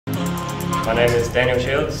My name is Daniel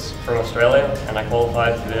Shields from Australia, and I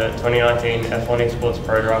qualified for the 2019 F1 Esports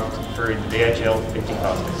Pro Draft through the DHL 50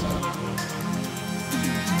 classes.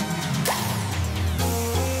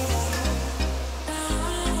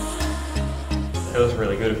 It was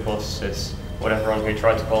really good, of course. It's what everyone who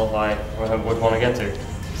tried to qualify would want to get to.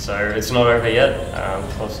 So it's not over yet.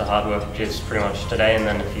 Of course, the hard work is pretty much today, and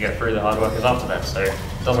then if you get through, the hard work is after that. So it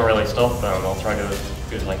doesn't really stop. I'll try to do as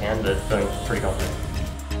good as I can, but feeling pretty confident.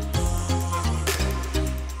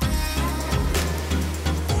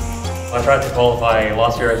 I tried to qualify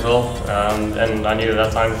last year as well, and I knew at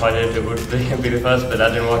that time if I did, it would be the first, but that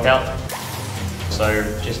didn't work out. So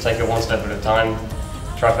just take it one step at a time.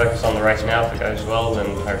 Try focus on the race now. If it goes well, then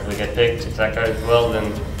hopefully get picked. If that goes well,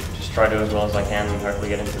 then just try to do as well as I can and hopefully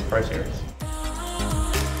get into the Pro Series.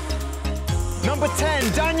 Number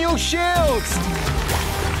 10, Daniel Shields.